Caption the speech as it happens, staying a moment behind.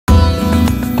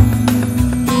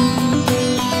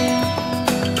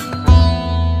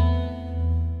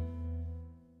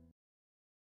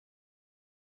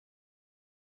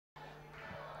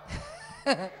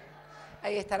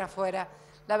Ahí están afuera.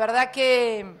 La verdad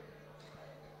que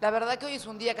hoy es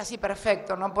un día casi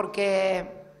perfecto, ¿no?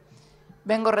 Porque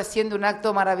vengo recién de un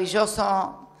acto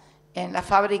maravilloso en la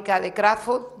fábrica de Kraft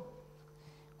Food,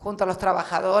 junto a los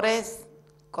trabajadores,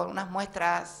 con unas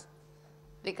muestras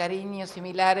de cariño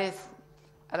similares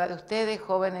a la de ustedes,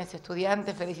 jóvenes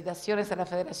estudiantes. Felicitaciones a la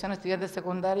Federación de Estudiantes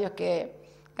Secundarios que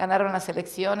ganaron las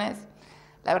elecciones.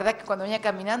 La verdad que cuando venía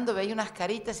caminando veía unas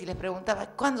caritas y les preguntaba,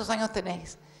 ¿cuántos años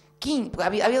tenés? 15, porque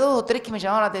había 2 o 3 que me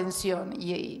llamaban la atención,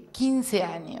 y 15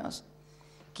 años.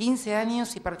 15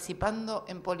 años y participando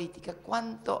en política.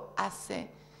 ¿Cuánto hace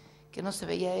que no se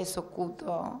veía eso,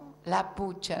 Cuto? La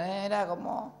pucha, ¿eh? Era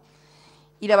como...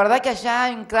 Y la verdad que allá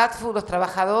en Kraft Food los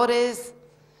trabajadores,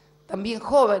 también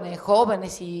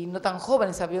jóvenes y no tan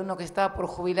jóvenes, había uno que estaba por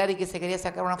jubilar y que se quería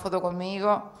sacar una foto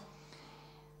conmigo.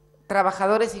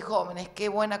 Trabajadores y jóvenes, qué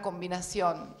buena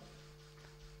combinación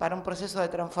para un proceso de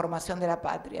transformación de la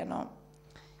patria, ¿no?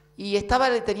 Y estaba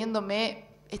deteniéndome,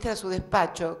 este era su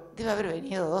despacho, debe haber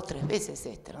venido 2 o 3 veces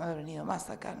no debe haber venido más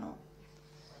acá, ¿no?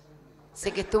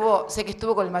 Sé que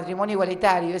estuvo con el matrimonio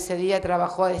igualitario, ese día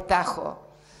trabajó a destajo.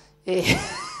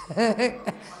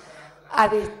 A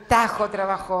destajo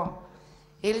trabajó.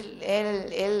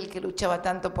 Él que luchaba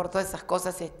tanto por todas esas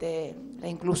cosas, la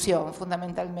inclusión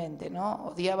fundamentalmente, ¿no?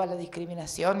 Odiaba la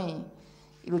discriminación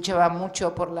y luchaba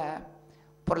mucho por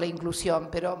la inclusión.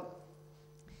 Pero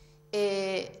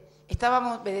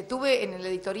me detuve en el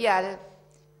editorial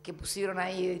que pusieron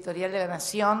ahí, editorial de la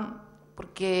Nación,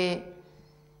 porque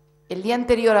el día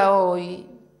anterior a hoy,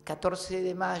 14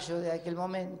 de mayo de aquel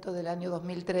momento, del año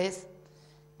 2003,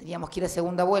 teníamos que ir a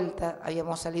segunda vuelta,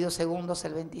 habíamos salido segundos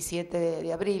el 27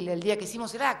 de abril, el día que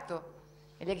hicimos el acto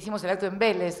en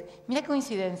Vélez. Mirá qué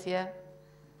coincidencia,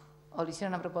 o lo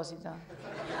hicieron a propósito.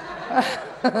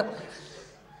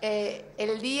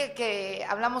 El día que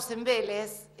hablamos en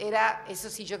Vélez, eso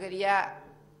sí, yo quería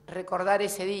recordar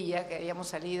ese día que habíamos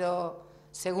salido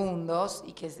segundos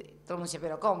y que todo el mundo dice,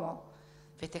 pero ¿cómo?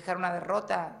 Festejar una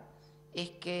derrota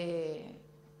es que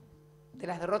de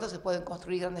las derrotas se pueden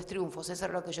construir grandes triunfos. Eso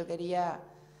es lo que yo quería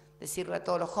decirle a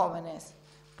todos los jóvenes,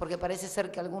 porque parece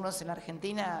ser que algunos en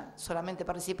Argentina solamente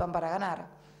participan para ganar,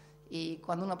 y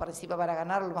cuando uno participa para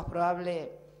ganar, lo más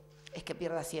probable es que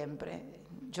pierda siempre.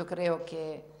 Yo creo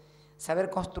que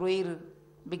saber construir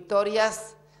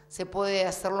victorias se puede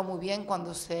hacerlo muy bien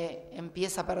cuando se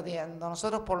empieza perdiendo.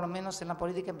 Nosotros, por lo menos en la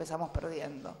política, empezamos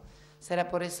perdiendo. Será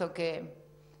por eso que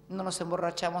no nos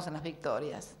emborrachamos en las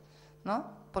victorias,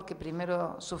 ¿no? Porque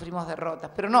primero sufrimos derrotas.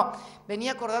 Pero no,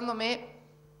 venía acordándome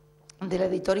de la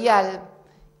editorial,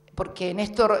 porque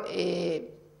Néstor,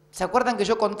 ¿se acuerdan que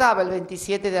yo contaba el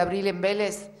 27 de abril en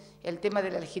Vélez el tema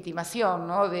de la legitimación,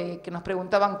 ¿no? De que nos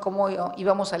preguntaban cómo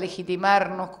íbamos a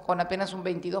legitimarnos con apenas un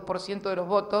 22% de los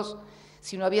votos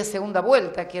si no había segunda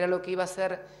vuelta, que era lo que iba a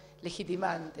ser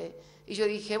legitimante. Y yo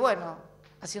dije, bueno,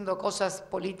 haciendo cosas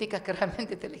políticas que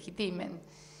realmente te legitimen.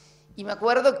 Y me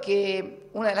acuerdo que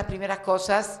una de las primeras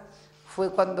cosas fue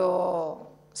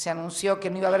cuando se anunció que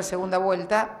no iba a haber segunda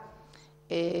vuelta,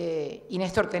 y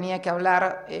Néstor tenía que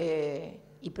hablar,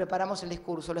 y preparamos el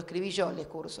discurso, lo escribí yo el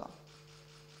discurso.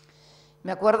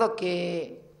 Me acuerdo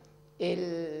que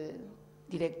el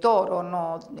director, o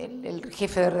no, el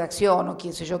jefe de redacción, o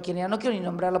quién sé yo quién era, no quiero ni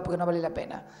nombrarlo porque no vale la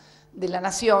pena, de la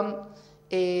Nación,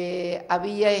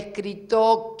 había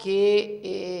escrito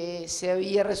que se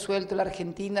había resuelto en la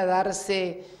Argentina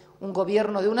darse un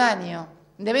gobierno de un año,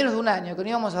 de menos de un año, que no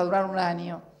íbamos a durar un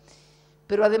año.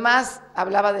 Pero además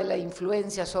hablaba de la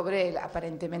influencia sobre él,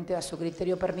 aparentemente a su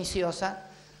criterio perniciosa,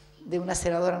 de una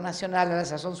senadora nacional, a la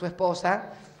sazón su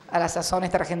esposa, a la sazón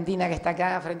esta argentina que está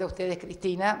acá frente a ustedes,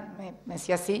 Cristina, me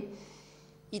decía así.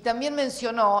 Y también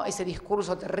mencionó ese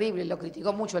discurso terrible, lo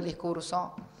criticó mucho el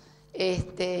discurso,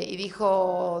 y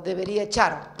dijo, debería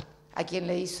echar a quien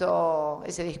le hizo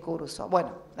ese discurso.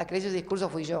 Bueno, la que le hizo ese discurso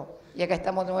fui yo, y acá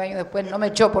estamos 9 años después, no me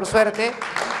echó por suerte.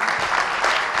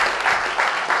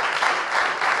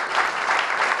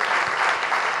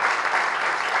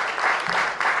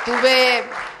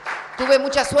 Tuve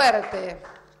mucha suerte,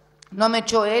 no me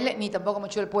echó él ni tampoco me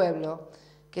echó el pueblo,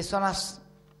 que son las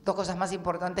 2 cosas más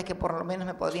importantes que por lo menos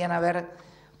me podrían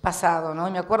haber pasado, ¿no?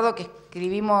 Y me acuerdo que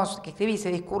escribí ese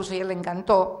discurso y a él le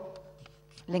encantó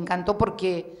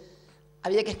porque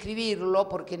había que escribirlo,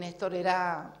 porque Néstor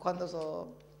era,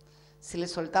 cuando se le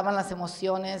soltaban las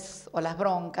emociones o las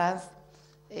broncas,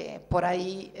 por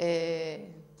ahí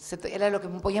era lo que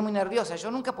me ponía muy nerviosa.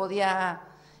 Yo nunca podía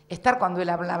estar cuando él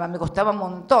hablaba, me costaba un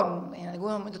montón, en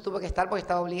algún momento tuve que estar porque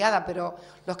estaba obligada, pero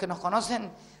los que nos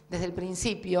conocen desde el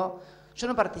principio, Yo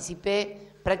no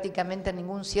participé prácticamente en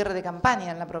ningún cierre de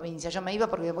campaña en la provincia. Yo me iba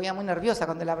porque me ponía muy nerviosa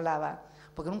cuando él hablaba,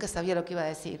 porque nunca sabía lo que iba a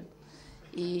decir.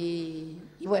 Y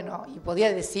bueno, y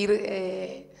podía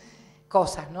decir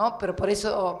cosas, ¿no? Pero por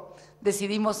eso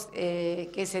decidimos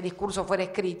que ese discurso fuera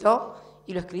escrito,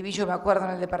 y lo escribí, yo me acuerdo,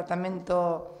 en el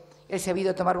departamento. Él se había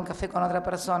ido a tomar un café con otra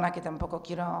persona, que tampoco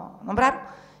quiero nombrar,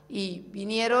 y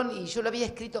vinieron, y yo lo había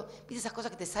escrito. ¿Viste esas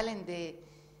cosas que te salen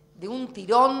de un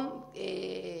tirón?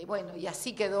 Bueno, y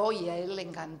así quedó, y a él le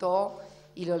encantó,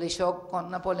 y lo leyó con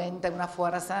una polenta y una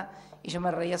fuerza, y yo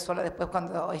me reía sola después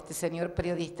cuando este señor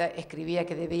periodista escribía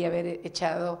que debía haber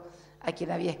echado a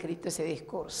quien había escrito ese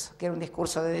discurso, que era un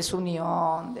discurso de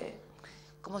desunión,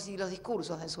 como si los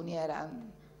discursos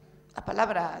desunieran. Las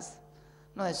palabras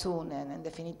no desunen, en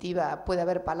definitiva puede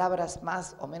haber palabras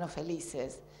más o menos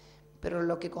felices, pero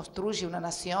lo que construye una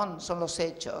nación son los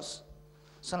hechos,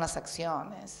 son las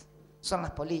acciones, son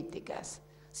las políticas.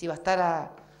 Si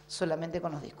bastara solamente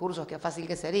con los discursos, qué fácil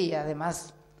que sería.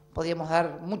 Además, podríamos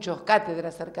dar muchos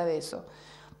cátedras acerca de eso.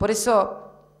 Por eso,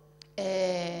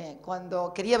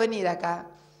 cuando quería venir acá,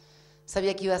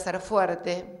 sabía que iba a ser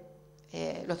fuerte.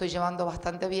 Lo estoy llevando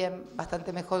bastante bien,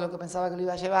 bastante mejor de lo que pensaba que lo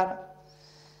iba a llevar.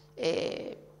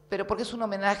 Pero porque es un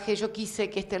homenaje. Yo quise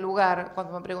que este lugar,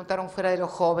 cuando me preguntaron, fuera de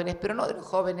los jóvenes, pero no de los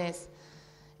jóvenes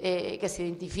que se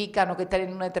identifican o que están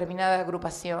en una determinada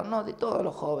agrupación, no, de todos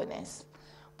los jóvenes.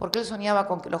 Porque él soñaba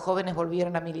con que los jóvenes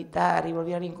volvieran a militar y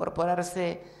volvieran a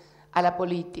incorporarse a la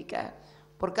política.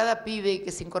 Por cada pibe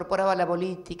que se incorporaba a la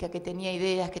política, que tenía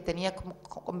ideas, que tenía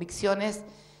convicciones,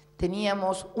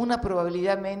 teníamos una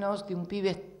probabilidad menos de un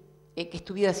pibe que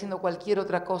estuviera haciendo cualquier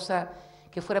otra cosa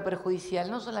que fuera perjudicial,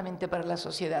 no solamente para la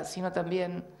sociedad, sino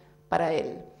también para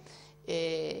él.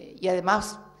 Y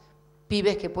además,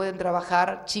 pibes que pueden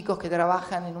trabajar, chicos que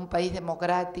trabajan en un país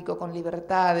democrático, con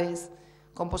libertades,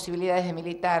 con posibilidades de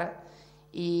militar.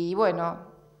 Y bueno,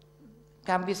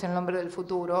 cambios en el nombre del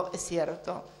futuro, es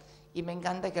cierto. Y me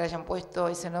encanta que le hayan puesto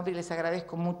ese nombre, y les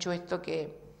agradezco mucho esto,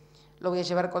 que lo voy a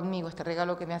llevar conmigo, este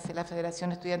regalo que me hace la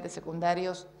Federación de Estudiantes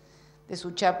Secundarios, de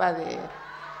su chapa de...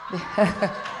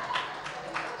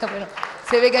 Bueno,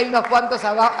 se ve que hay unos cuantos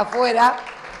afuera.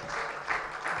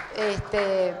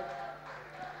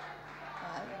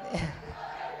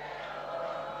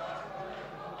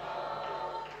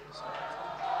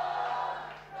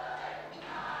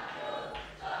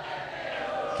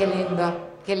 Qué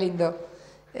lindo, qué lindo.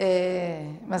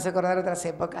 Me hace acordar otras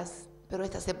épocas, pero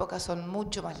estas épocas son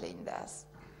mucho más lindas,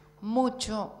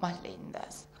 mucho más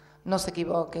lindas. No se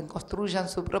equivoquen, construyan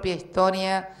su propia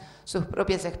historia, sus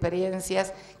propias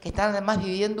experiencias, que están además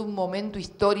viviendo un momento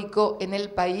histórico en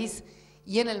el país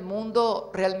y en el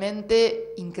mundo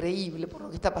realmente increíble por lo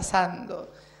que está pasando.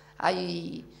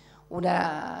 Hay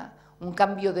un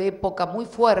cambio de época muy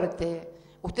fuerte.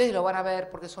 Ustedes lo van a ver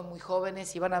porque son muy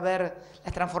jóvenes y van a ver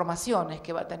las transformaciones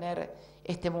que va a tener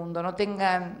este mundo. No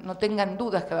tengan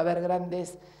dudas que va a haber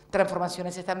grandes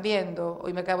transformaciones. Se están viendo.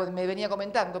 Hoy me venía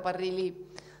comentando Parrilli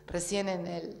recién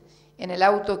en el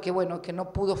auto que bueno, que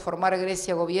no pudo formar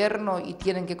Grecia gobierno y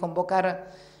tienen que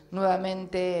convocar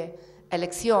nuevamente a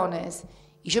elecciones.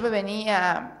 Y yo me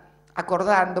venía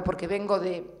acordando, porque vengo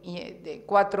de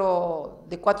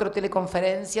cuatro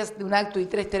teleconferencias, de un acto y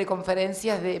 3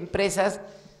 teleconferencias de empresas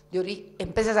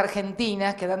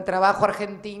argentinas que dan trabajo a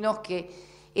argentinos,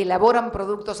 que elaboran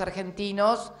productos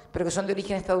argentinos, pero que son de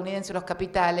origen estadounidense, los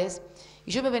capitales.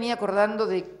 Y yo me venía acordando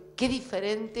de qué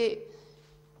diferente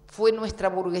fue nuestra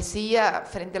burguesía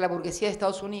frente a la burguesía de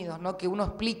Estados Unidos, ¿no? Que uno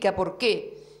explica por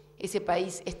qué ese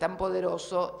país es tan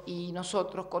poderoso y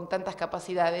nosotros con tantas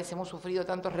capacidades hemos sufrido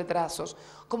tantos retrasos.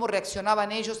 Cómo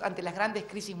reaccionaban ellos ante las grandes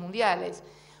crisis mundiales,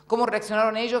 cómo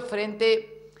reaccionaron ellos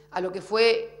frente a lo que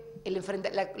fue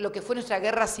nuestra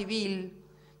guerra civil,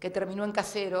 que terminó en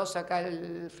Caseros. Acá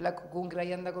el flaco Cuncra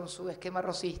ahí anda con su esquema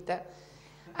rosista.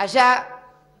 Allá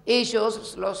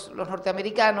ellos, los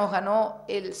norteamericanos, ganó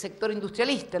el sector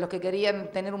industrialista, los que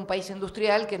querían tener un país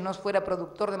industrial que no fuera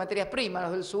productor de materias primas.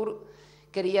 Los del sur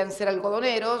querían ser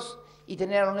algodoneros y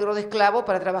tener a los negros de esclavos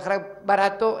para trabajar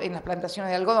barato en las plantaciones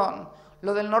de algodón.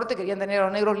 Los del norte querían tener a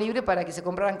los negros libres para que se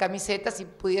compraran camisetas y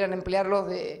pudieran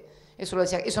emplearlos eso lo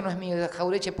decía, eso no es mío, es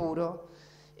jaureche puro.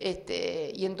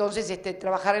 Y entonces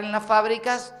trabajar en las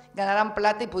fábricas, ganaran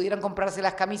plata y pudieran comprarse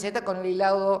las camisetas con el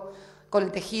hilado, con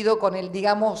el tejido, con el,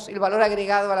 digamos, el valor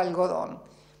agregado al algodón.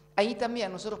 Ahí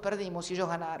también nosotros perdimos y ellos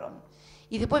ganaron.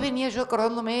 Y después venía yo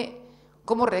acordándome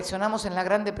cómo reaccionamos en la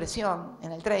Gran Depresión,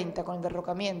 en el 30, con el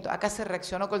derrocamiento. Acá se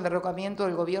reaccionó con el derrocamiento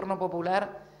del gobierno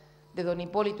popular de don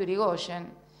Hipólito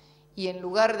Yrigoyen, y en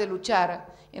lugar de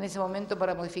luchar en ese momento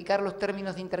para modificar los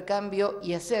términos de intercambio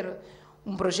y hacer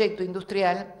un proyecto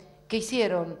industrial, ¿Qué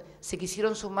hicieron? Se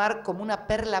quisieron sumar como una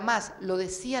perla más, lo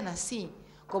decían así,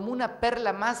 como una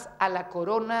perla más a la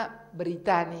corona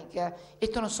británica.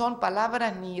 Esto no son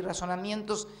palabras ni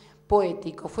razonamientos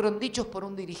poéticos, fueron dichos por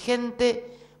un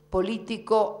dirigente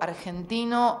político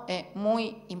argentino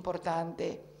muy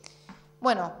importante.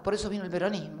 Bueno, por eso vino el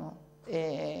peronismo,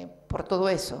 por todo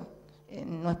eso,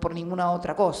 no es por ninguna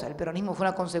otra cosa. El peronismo fue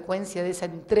una consecuencia de esa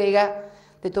entrega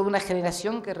de toda una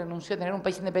generación que renunció a tener un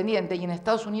país independiente, y en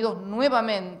Estados Unidos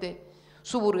nuevamente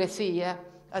su burguesía,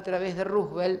 a través de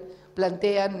Roosevelt,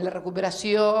 plantean la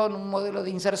recuperación, un modelo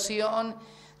de inserción,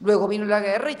 luego vino la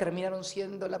guerra y terminaron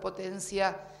siendo la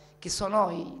potencia que son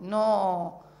hoy.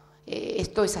 No,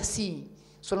 esto es así,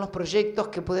 son los proyectos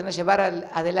que pueden llevar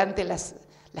adelante las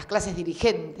clases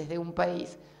dirigentes de un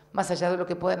país, más allá de lo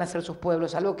que puedan hacer sus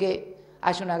pueblos, algo que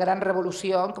haya una gran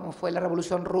revolución, como fue la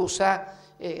Revolución Rusa,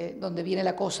 donde viene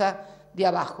la cosa de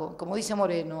abajo. Como dice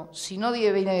Moreno, si no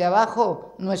viene de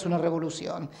abajo, no es una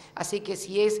revolución. Así que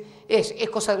si es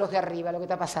cosa de los de arriba lo que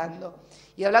está pasando.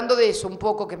 Y hablando de eso un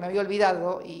poco, que me había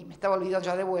olvidado, y me estaba olvidando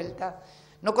ya de vuelta,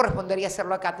 no correspondería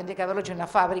hacerlo acá, tendría que haberlo hecho en la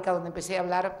fábrica, donde empecé a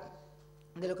hablar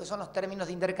de lo que son los términos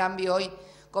de intercambio hoy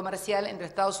comercial entre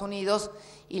Estados Unidos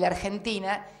y la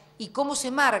Argentina, y cómo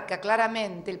se marca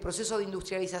claramente el proceso de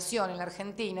industrialización en la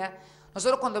Argentina.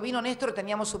 Nosotros cuando vino Néstor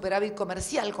teníamos superávit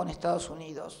comercial con Estados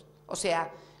Unidos, o sea,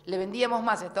 le vendíamos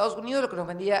más a Estados Unidos de lo que nos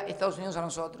vendía Estados Unidos a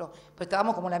nosotros, pues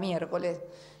estábamos como la miércoles.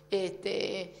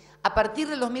 A partir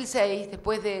del 2006,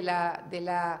 después de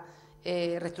la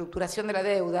reestructuración de la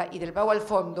deuda y del pago al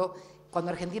fondo,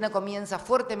 cuando Argentina comienza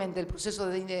fuertemente el proceso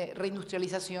de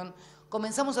reindustrialización,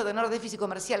 comenzamos a tener déficit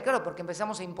comercial, claro, porque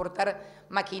empezamos a importar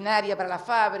maquinaria para las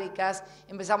fábricas,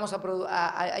 empezamos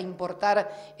a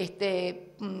importar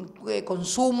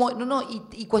consumo,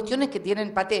 y cuestiones que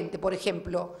tienen patente. Por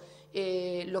ejemplo,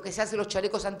 lo que se hace los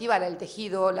chalecos antibala, el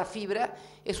tejido, la fibra,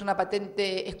 es una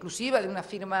patente exclusiva de una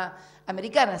firma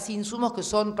americana, sin insumos que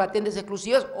son patentes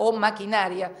exclusivas o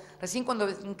maquinaria. Recién cuando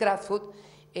en Kraftfood,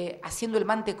 haciendo el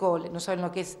mantecol, no saben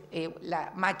lo que es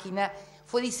la máquina,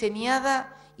 fue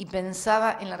diseñada y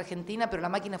pensada en la Argentina, pero la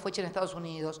máquina fue hecha en Estados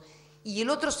Unidos. Y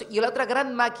la otra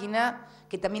gran máquina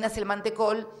que también hace el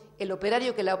mantecol, el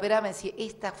operario que la operaba me decía,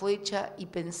 esta fue hecha y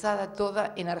pensada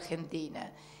toda en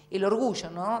Argentina. El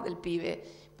orgullo, ¿no?, del pibe.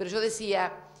 Pero yo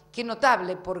decía, qué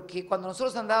notable, porque cuando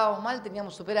nosotros andábamos mal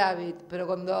teníamos superávit, pero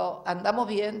cuando andamos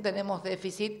bien tenemos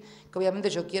déficit, que obviamente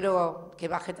yo quiero que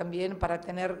baje también para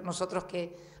tener nosotros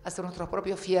que hacer nuestros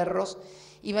propios fierros.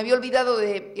 Y me había olvidado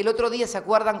el otro día, ¿se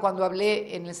acuerdan cuando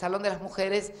hablé en el Salón de las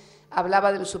Mujeres?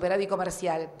 Hablaba del superávit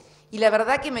comercial. Y la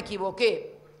verdad que me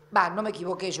equivoqué. No me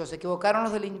equivoqué yo, se equivocaron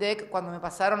los del INDEC cuando me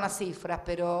pasaron las cifras,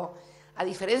 pero a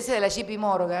diferencia de la JP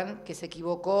Morgan, que se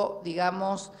equivocó,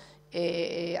 digamos,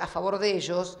 a favor de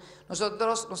ellos,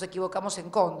 nosotros nos equivocamos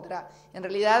en contra. En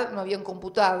realidad no habían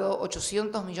computado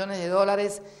 800 millones de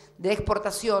dólares de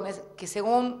exportaciones que,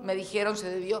 según me dijeron, se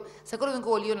debió. ¿Se acuerdan que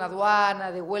hubo lío en la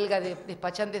aduana, de huelga de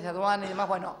despachantes de aduana y demás?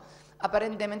 Bueno,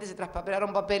 aparentemente se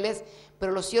traspapelaron papeles,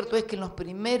 pero lo cierto es que en los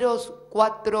primeros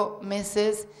 4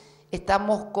 meses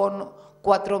estamos con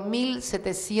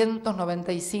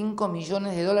 4.795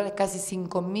 millones de dólares, casi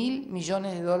 5.000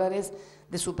 millones de dólares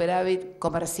de superávit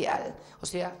comercial. O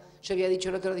sea, yo había dicho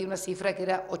el otro día una cifra que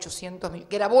era 800 millones,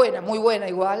 que era buena, muy buena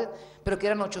igual, pero que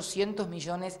eran 800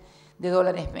 millones de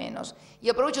dólares menos. Y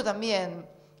aprovecho también,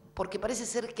 porque parece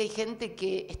ser que hay gente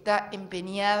que está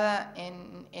empeñada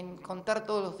en contar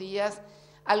todos los días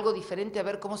algo diferente, a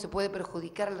ver cómo se puede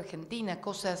perjudicar a la Argentina,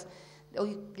 cosas.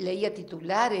 Hoy leía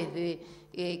titulares de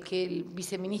que el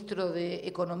viceministro de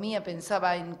Economía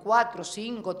pensaba en 4,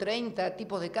 5, 30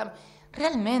 tipos de cambio.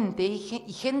 Realmente,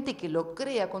 y gente que lo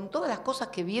crea con todas las cosas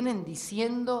que vienen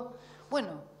diciendo,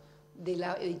 bueno, de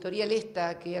la editorial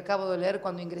esta que acabo de leer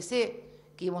cuando ingresé,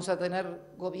 que íbamos a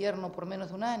tener gobierno por menos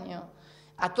de un año,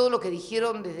 a todo lo que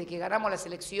dijeron desde que ganamos las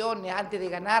elecciones, antes de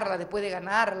ganarlas, después de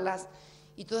ganarlas,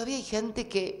 y todavía hay gente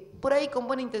que, por ahí con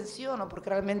buena intención, o porque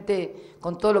realmente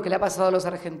con todo lo que le ha pasado a los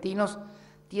argentinos,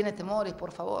 tiene temores.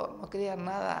 Por favor, no crean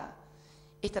nada.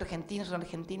 Esta Argentina es una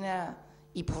Argentina,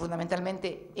 y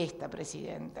fundamentalmente esta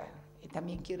presidenta.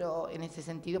 También quiero, en ese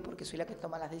sentido, porque soy la que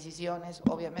toma las decisiones,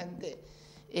 obviamente,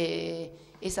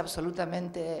 es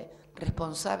absolutamente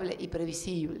responsable y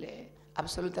previsible,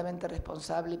 absolutamente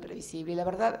responsable y previsible. Y la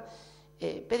verdad,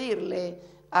 pedirle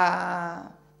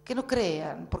a que no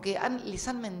crean, porque les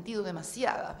han mentido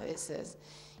demasiadas veces.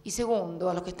 Y segundo,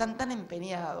 a los que están tan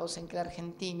empeñados en que la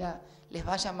Argentina les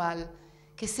vaya mal,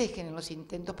 que cejen en los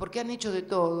intentos, porque han hecho de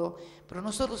todo, pero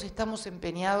nosotros estamos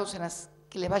empeñados en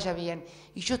que les vaya bien.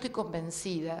 Y yo estoy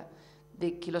convencida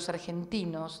de que los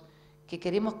argentinos que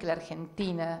queremos que la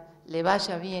Argentina le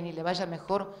vaya bien y le vaya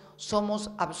mejor,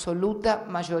 somos absoluta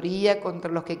mayoría contra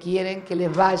los que quieren que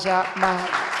les vaya mal.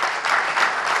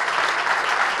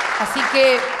 Así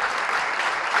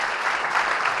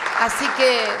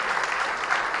que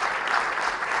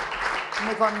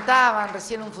me contaban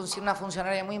recién una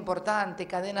funcionaria muy importante,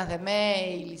 cadenas de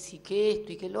mails y que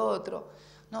esto y que lo otro.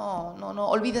 No,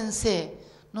 olvídense,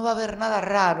 no va a haber nada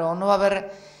raro, no va a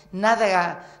haber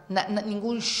nada,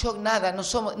 ningún shock, nada, no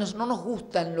nos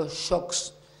gustan los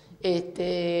shocks,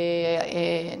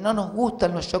 no nos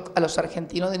gustan los shocks a los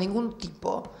argentinos de ningún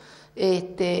tipo.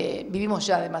 Vivimos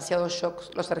ya demasiados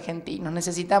shocks los argentinos,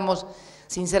 necesitamos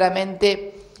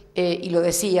sinceramente, y lo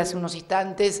decía hace unos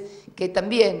instantes, que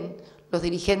también los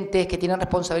dirigentes que tienen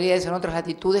responsabilidades en otras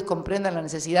latitudes comprendan la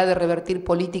necesidad de revertir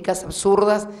políticas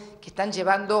absurdas que están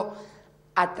llevando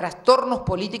a trastornos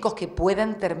políticos que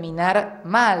puedan terminar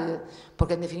mal,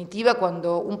 porque en definitiva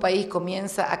cuando un país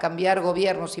comienza a cambiar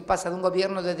gobiernos y pasa de un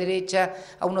gobierno de derecha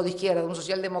a uno de izquierda, de un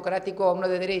socialdemocrático a uno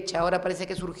de derecha, ahora parece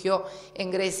que surgió en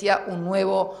Grecia un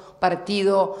nuevo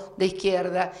partido de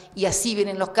izquierda y así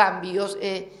vienen los cambios,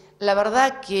 la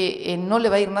verdad que no le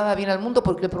va a ir nada bien al mundo,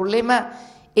 porque el problema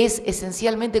es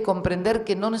esencialmente comprender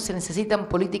que no se necesitan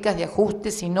políticas de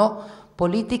ajuste, sino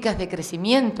políticas de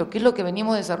crecimiento, que es lo que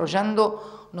venimos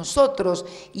desarrollando nosotros,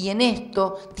 y en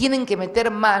esto tienen que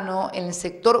meter mano en el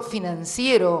sector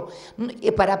financiero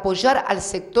para apoyar al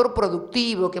sector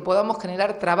productivo, que podamos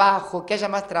generar trabajo, que haya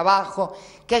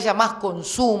más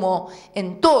consumo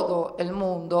en todo el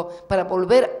mundo, para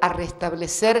volver a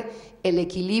restablecer el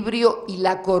equilibrio y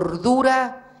la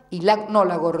cordura, no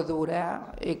la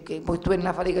gordura, porque estuve en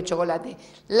la fábrica de chocolate,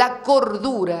 la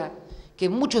cordura que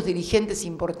muchos dirigentes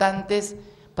importantes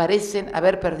parecen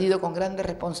haber perdido con grandes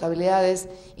responsabilidades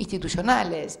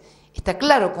institucionales. Está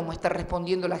claro cómo está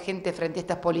respondiendo la gente frente a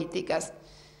estas políticas.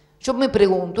 Yo me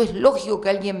pregunto, ¿es lógico que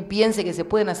alguien piense que se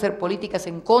pueden hacer políticas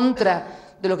en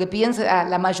contra de lo que piensa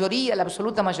la mayoría, la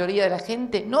absoluta mayoría de la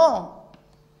gente? No.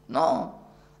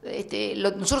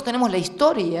 Nosotros tenemos la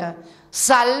historia,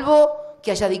 salvo que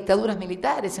haya dictaduras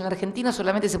militares. En la Argentina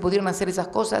solamente se pudieron hacer esas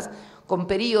cosas con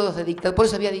periodos de dictadura, por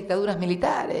eso había dictaduras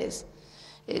militares.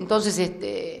 Entonces,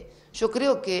 yo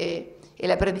creo que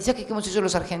el aprendizaje que hemos hecho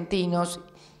los argentinos,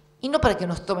 y no para que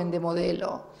nos tomen de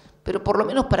modelo, pero por lo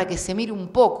menos para que se mire un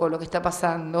poco lo que está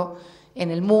pasando en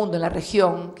el mundo, en la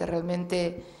región, que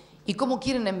realmente, y cómo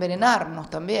quieren envenenarnos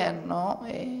también, ¿no?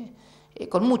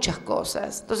 Con muchas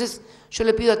cosas. Entonces, yo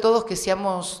le pido a todos que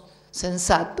seamos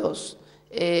sensatos,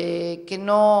 que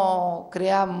no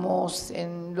creamos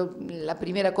en la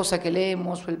primera cosa que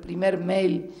leemos o el primer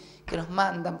mail que nos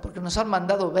mandan, porque nos han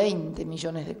mandado 20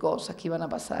 millones de cosas que iban a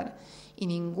pasar y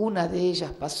ninguna de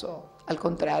ellas pasó, al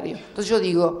contrario. Entonces yo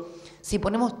digo, si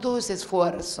ponemos todo ese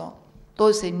esfuerzo, todo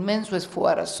ese inmenso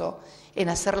esfuerzo en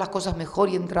hacer las cosas mejor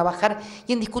y en trabajar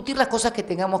y en discutir las cosas que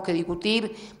tengamos que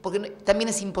discutir, porque también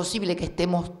es imposible que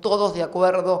estemos todos de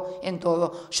acuerdo en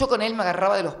todo. Yo con él me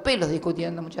agarraba de los pelos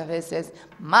discutiendo muchas veces,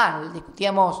 mal,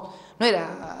 discutíamos, no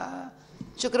era...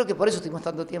 Yo creo que por eso estuvimos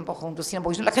tanto tiempo juntos,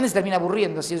 porque la gente se termina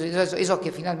aburriendo, esos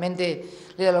que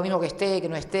finalmente le da lo mismo que esté, que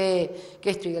no esté, que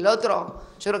esto y el otro.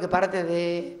 Yo creo que parte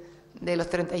de los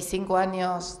 35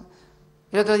 años,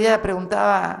 el otro día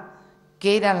preguntaba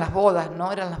qué eran las bodas,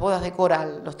 ¿no? Eran las bodas de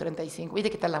coral, los 35. Viste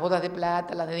que están las bodas de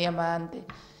plata, las de diamante.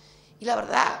 Y la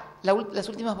verdad, las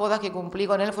últimas bodas que cumplí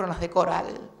con él fueron las de coral.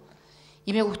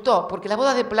 Y me gustó, porque las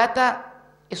bodas de plata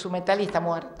es su metal y está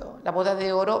muerto. La boda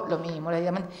de oro, lo mismo, la de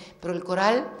diamante. Pero el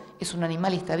coral es un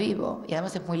animal y está vivo. Y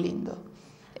además es muy lindo.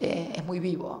 Es muy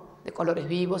vivo, de colores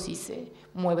vivos y se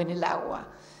mueve en el agua.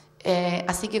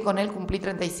 Así que con él cumplí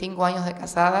 35 años de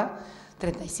casada,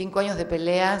 35 años de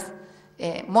peleas,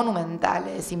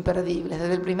 monumentales, imperdibles,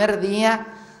 desde el primer día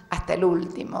hasta el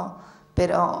último,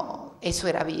 pero eso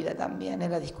era vida también,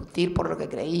 era discutir por lo que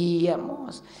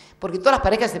creíamos, porque todas las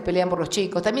parejas se pelean por los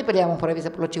chicos, también peleamos por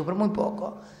los chicos, pero muy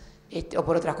poco, o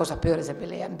por otras cosas peores se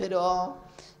pelean, pero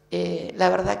la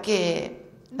verdad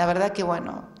que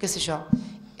bueno, qué sé yo,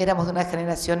 éramos de una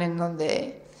generación en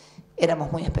donde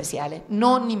éramos muy especiales,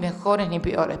 no ni mejores ni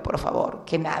peores, por favor,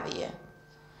 que nadie.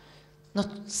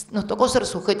 Nos tocó ser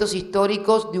sujetos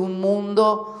históricos de un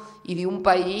mundo y de un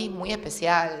país muy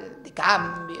especial, de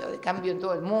cambio en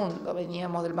todo el mundo.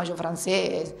 Veníamos del Mayo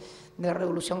francés, de la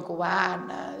Revolución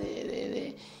cubana,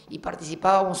 y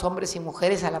participábamos hombres y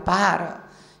mujeres a la par.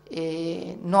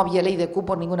 No había ley de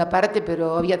cupo en ninguna parte,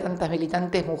 pero había tantas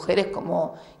militantes mujeres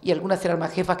y algunas eran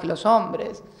más jefas que los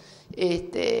hombres.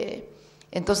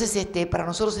 Entonces, para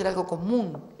nosotros era algo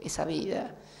común esa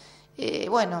vida.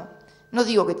 Bueno, no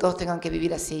digo que todos tengan que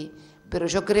vivir así, pero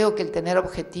yo creo que el tener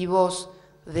objetivos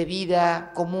de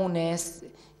vida comunes,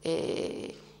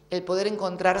 el poder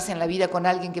encontrarse en la vida con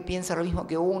alguien que piensa lo mismo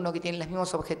que uno, que tiene los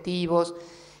mismos objetivos,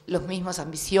 las mismas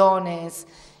ambiciones,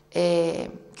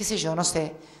 qué sé yo, no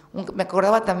sé. Me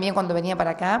acordaba también cuando venía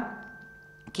para acá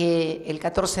que el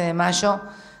 14 de mayo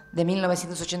de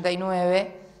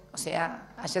 1989, o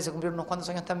sea, ayer se cumplieron unos cuantos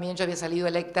años también, yo había salido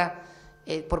electa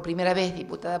por primera vez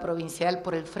diputada provincial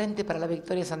por el Frente para la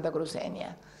Victoria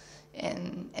santacruceña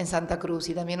en Santa Cruz,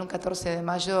 y también un 14 de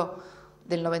mayo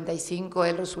del 95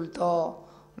 él resultó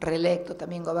reelecto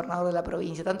también gobernador de la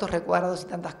provincia. Tantos recuerdos y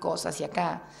tantas cosas, y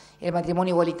acá el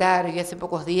matrimonio igualitario, y hace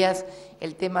pocos días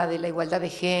el tema de la igualdad de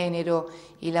género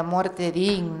y la muerte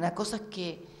digna, cosas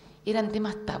que eran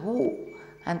temas tabú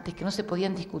antes, que no se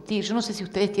podían discutir. Yo no sé si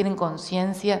ustedes tienen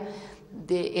conciencia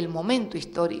del momento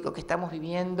histórico que estamos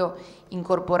viviendo,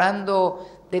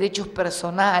 incorporando derechos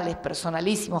personales,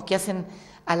 personalísimos, que hacen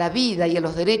a la vida y a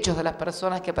los derechos de las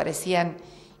personas que parecían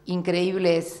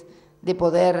increíbles de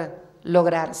poder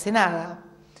lograrse. Nada,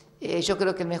 yo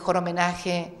creo que el mejor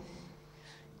homenaje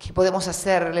que podemos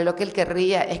hacerle, lo que él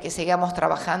querría, es que sigamos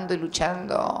trabajando y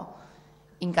luchando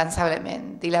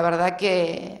incansablemente. Y la verdad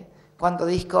que cuando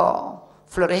dijo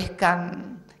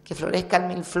que florezcan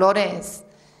mil flores,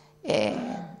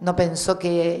 no pensó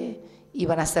que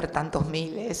iban a ser tantos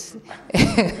miles,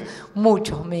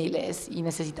 muchos miles, y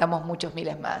necesitamos muchos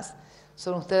miles más.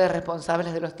 Son ustedes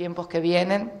responsables de los tiempos que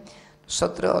vienen.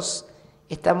 Nosotros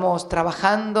estamos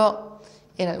trabajando,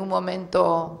 en algún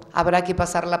momento habrá que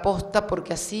pasar la posta,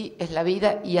 porque así es la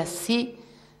vida, y así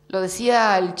lo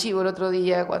decía el Chivo el otro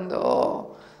día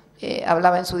cuando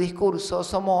hablaba en su discurso.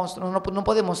 No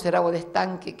podemos ser agua de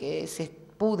estanque que se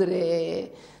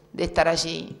pudre de estar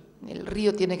allí. El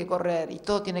río tiene que correr y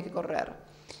todo tiene que correr,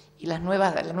 y la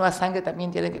nueva sangre también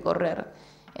tiene que correr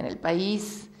en el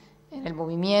país, en el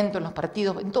movimiento, en los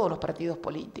partidos, en todos los partidos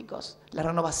políticos. La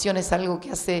renovación es algo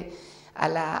que hace a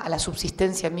la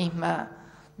subsistencia misma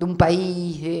de un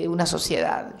país, de una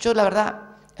sociedad. Yo la verdad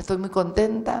estoy muy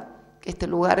contenta que este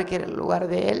lugar, que era el lugar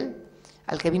de él,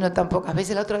 al que vino tan pocas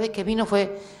veces, la otra vez que vino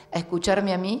fue a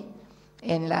escucharme a mí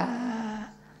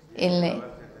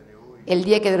el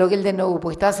día que derogué el DNU,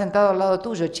 porque estaba sentado al lado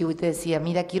tuyo, Chivo, y te decía,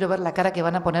 mira, quiero ver la cara que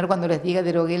van a poner cuando les diga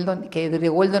que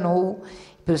derogó el DNU,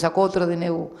 pero sacó otro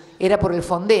DNU. Era por el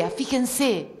Fondea.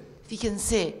 Fíjense,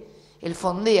 el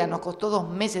Fondea nos costó 2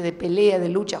 meses de pelea, de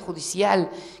lucha judicial,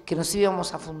 que nos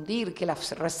íbamos a fundir, que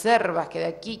las reservas, que de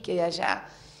aquí, que de allá,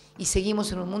 y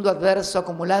seguimos en un mundo adverso,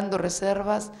 acumulando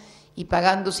reservas y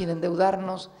pagando sin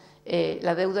endeudarnos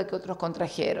la deuda que otros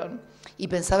contrajeron. Y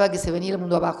pensaba que se venía el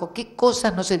mundo abajo. ¿Qué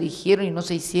cosas no se dijeron y no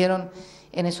se hicieron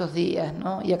en esos días,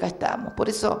 ¿no? Y acá estamos. Por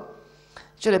eso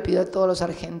yo le pido a todos los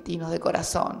argentinos de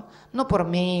corazón, no por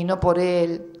mí, no por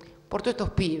él, por todos estos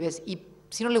pibes. Y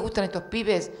si no les gustan estos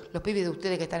pibes, los pibes de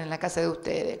ustedes que están en la casa de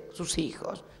ustedes, sus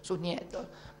hijos, sus nietos,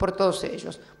 por todos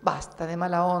ellos. Basta de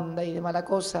mala onda y de mala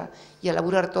cosa, y a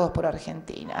laburar todos por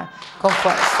Argentina, con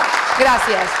fuerza.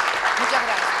 Gracias.